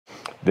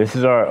This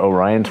is our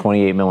Orion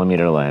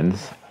 28mm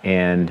lens,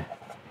 and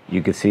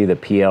you can see the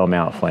PL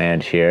mount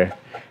flange here.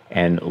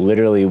 And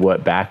literally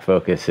what back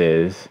focus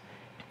is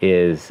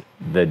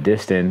the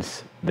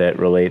distance that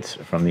relates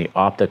from the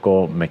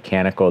optical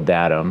mechanical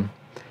datum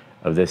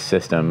of this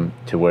system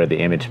to where the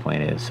image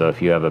plane is. So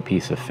if you have a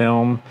piece of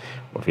film,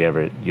 or if you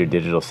have your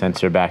digital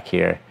sensor back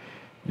here,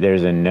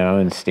 there's a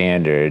known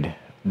standard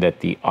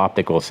that the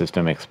optical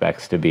system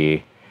expects to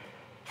be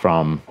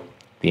from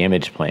the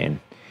image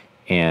plane.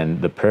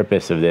 And the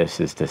purpose of this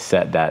is to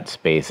set that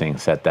spacing,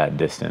 set that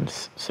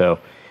distance. So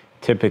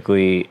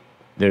typically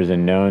there's a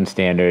known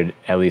standard,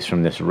 at least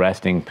from this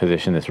resting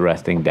position, this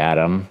resting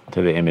datum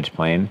to the image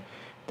plane,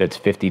 that's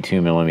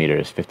 52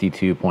 millimeters,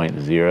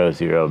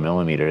 52.00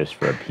 millimeters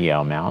for a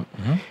PL mount.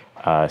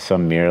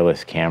 Some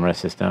mirrorless camera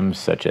systems,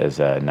 such as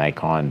a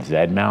Nikon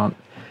Z mount,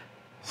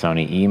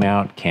 Sony E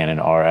mount, Canon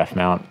RF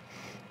mount,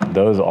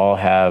 those all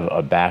have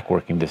a back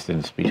working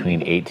distance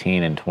between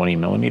 18 and 20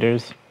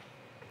 millimeters.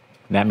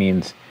 That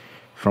means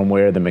from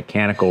where the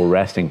mechanical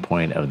resting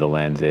point of the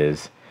lens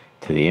is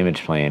to the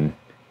image plane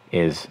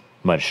is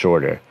much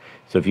shorter.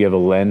 So if you have a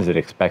lens that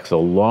expects a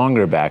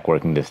longer back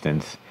working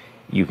distance,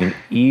 you can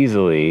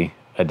easily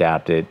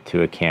adapt it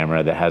to a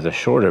camera that has a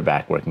shorter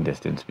back working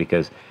distance,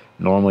 because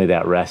normally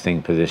that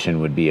resting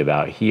position would be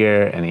about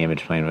here and the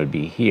image plane would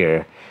be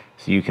here.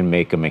 So you can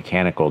make a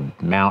mechanical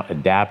mount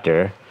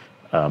adapter,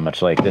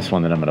 much like this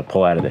one that I'm going to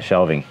pull out of the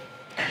shelving.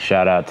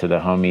 Shout out to the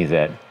homies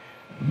at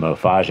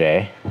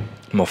Mofage.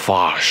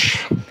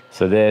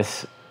 So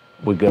this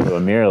would go to a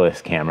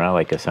mirrorless camera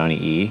like a Sony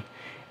E,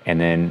 and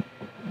then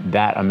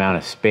that amount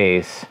of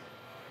space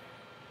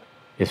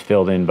is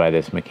filled in by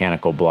this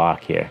mechanical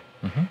block here.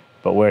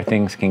 But where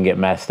things can get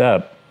messed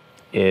up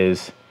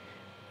is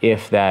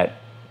if that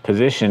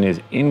position is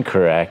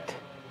incorrect,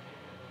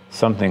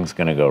 something's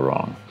going to go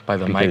wrong. By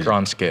the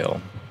micron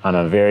scale. On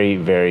a very,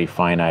 very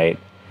finite,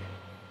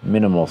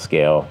 minimal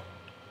scale,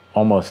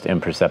 almost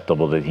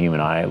imperceptible to the human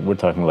eye. We're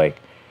talking like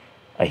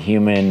a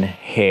human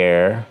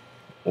hair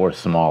or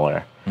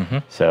smaller.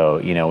 So,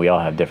 you know, we all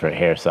have different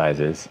hair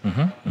sizes,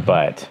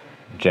 but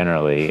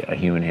generally a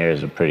human hair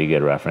is a pretty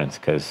good reference,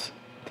 because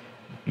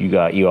you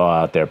all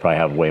out there probably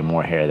have way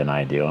more hair than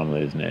I do. I'm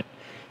losing it.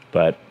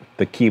 But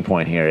the key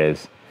point here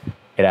is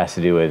it has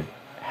to do with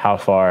how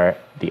far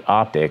the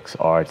optics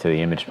are to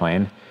the image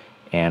plane.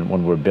 And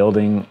when we're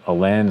building a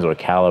lens or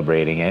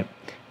calibrating it,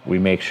 we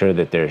make sure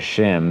that there's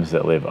shims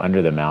that live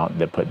under the mount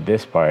that put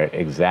this part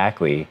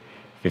exactly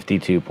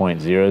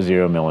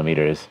 52.00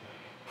 millimeters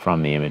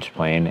from the image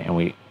plane, and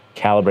we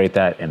calibrate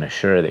that and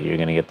assure that you're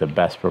going to get the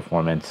best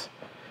performance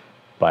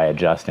by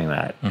adjusting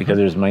that. Because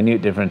there's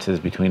minute differences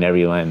between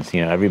every lens.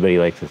 You know, everybody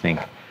likes to think,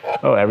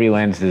 oh, every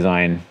lens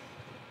design,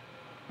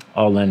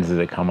 all lenses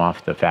that come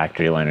off the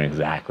factory line are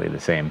exactly the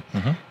same.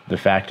 The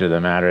fact of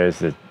the matter is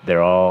that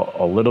they're all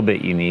a little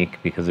bit unique,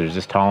 because there's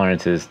just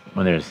tolerances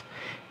when there's,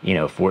 you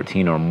know,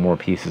 14 or more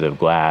pieces of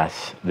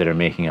glass that are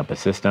making up a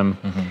system.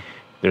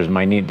 There's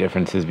minute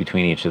differences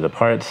between each of the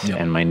parts,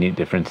 and minute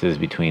differences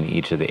between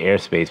each of the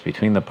airspace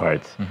between the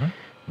parts.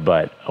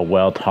 But a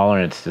well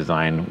tolerance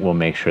design will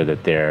make sure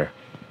that they're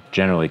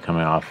generally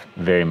coming off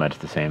very much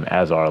the same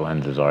as our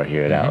lenses are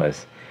here at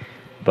Atlas.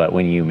 But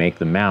when you make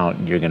the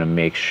mount, you're going to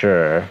make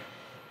sure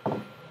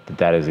that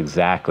that is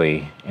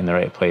exactly in the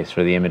right place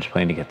for the image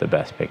plane to get the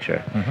best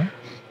picture.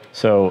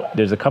 So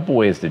there's a couple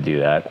ways to do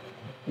that.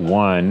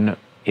 One,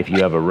 if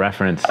you have a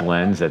reference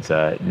lens that's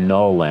a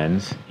null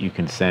lens, you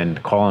can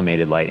send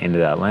collimated light into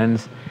that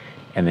lens,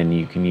 and then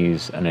you can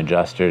use an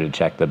adjuster to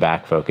check the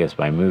back focus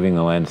by moving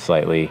the lens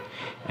slightly,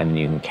 and then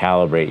you can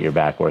calibrate your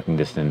back working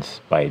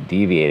distance by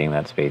deviating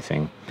that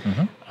spacing.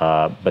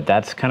 But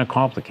that's kind of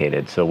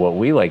complicated. So what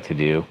we like to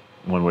do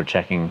when we're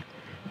checking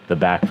the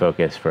back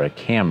focus for a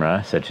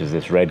camera, such as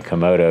this red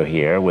Komodo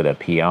here with a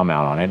PL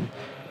mount on it,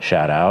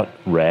 shout out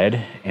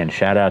Red, and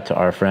shout out to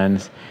our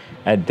friends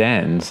at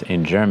DENZ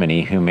in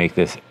Germany, who make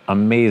this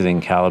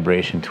amazing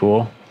calibration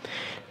tool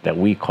that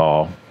we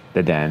call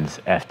the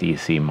DENZ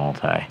FDC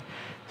Multi.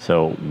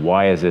 So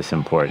why is this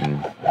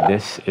important?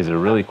 This is a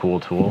really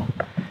cool tool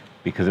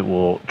because it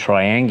will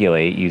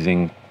triangulate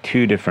using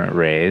two different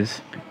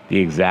rays the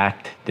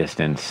exact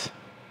distance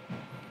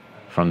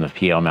from the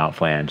PL mount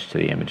flange to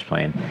the image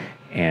plane.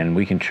 And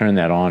we can turn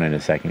that on in a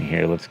second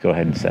here. Let's go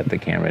ahead and set the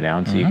camera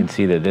down so you can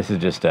see that this is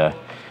just a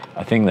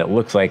thing that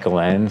looks like a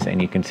lens,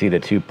 and you can see the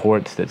two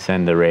ports that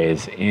send the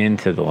rays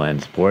into the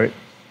lens port.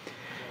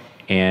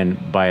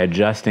 And by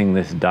adjusting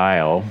this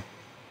dial,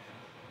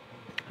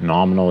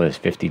 nominal is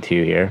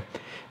 52 here,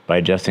 by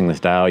adjusting this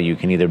dial you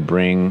can either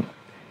bring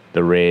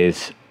the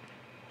rays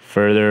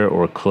further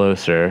or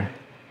closer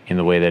in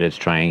the way that it's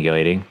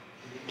triangulating,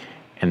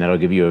 and that'll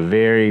give you a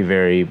very,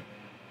 very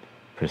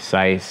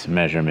precise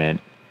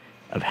measurement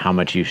of how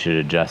much you should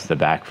adjust the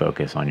back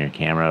focus on your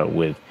camera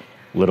with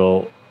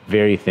little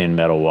very thin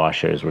metal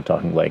washers. We're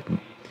talking like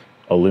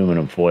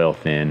aluminum foil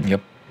thin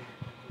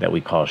that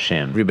we call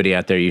shim. Everybody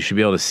out there, you should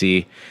be able to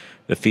see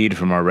the feed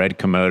from our red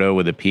Komodo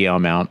with a PL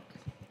mount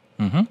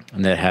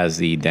and that has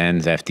the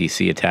DENZ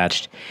FTC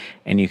attached.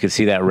 And you can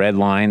see that red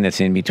line that's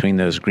in between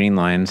those green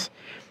lines.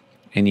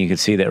 And you can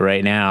see that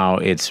right now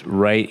it's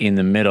right in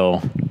the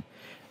middle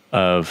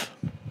of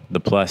the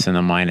plus and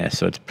the minus.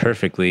 So it's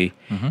perfectly,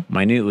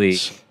 minutely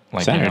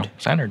centered.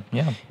 Centered,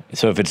 yeah.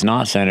 So if it's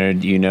not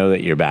centered, you know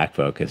that your back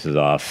focus is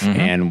off.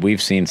 And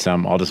we've seen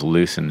some, I'll just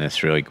loosen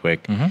this really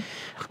quick.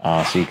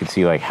 So you can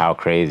see like how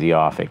crazy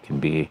off it can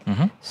be.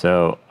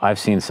 So I've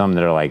seen some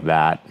that are like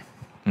that,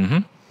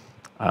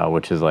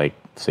 which is like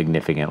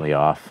significantly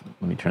off.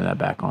 Let me turn that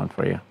back on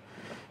for you.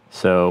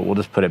 So we'll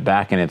just put it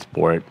back in its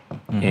port.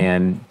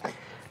 And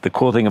the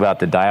cool thing about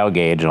the dial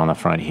gauge on the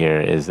front here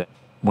is that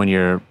when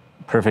you're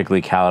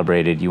perfectly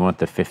calibrated, you want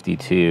the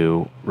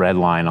 52 red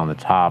line on the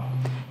top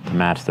to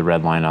match the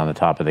red line on the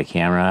top of the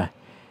camera.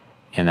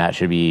 And that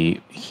should be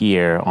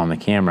here on the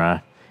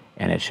camera,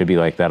 and it should be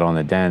like that on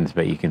the DENZ,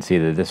 but you can see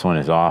that this one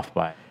is off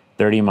by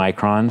 30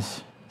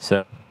 microns.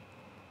 So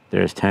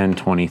there's 10,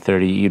 20,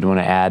 30. You'd want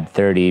to add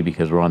 30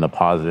 because we're on the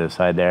positive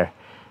side there.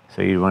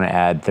 So you'd want to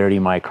add 30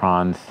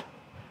 microns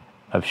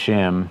of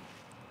shim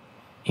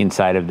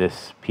inside of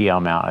this PL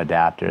mount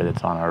adapter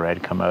that's on our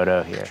red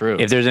Komodo here. True.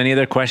 If there's any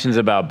other questions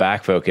about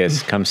back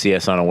focus, come see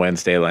us on a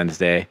Wednesday lens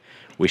day.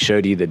 We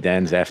showed you the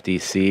DENZ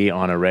FTC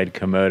on a red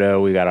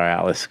Komodo. We got our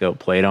Atlas scope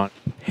plate on.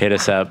 Hit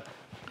us up,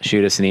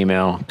 shoot us an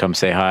email, come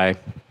say hi.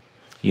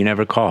 You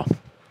never call.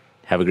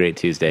 Have a great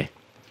Tuesday.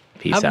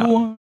 Peace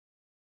out.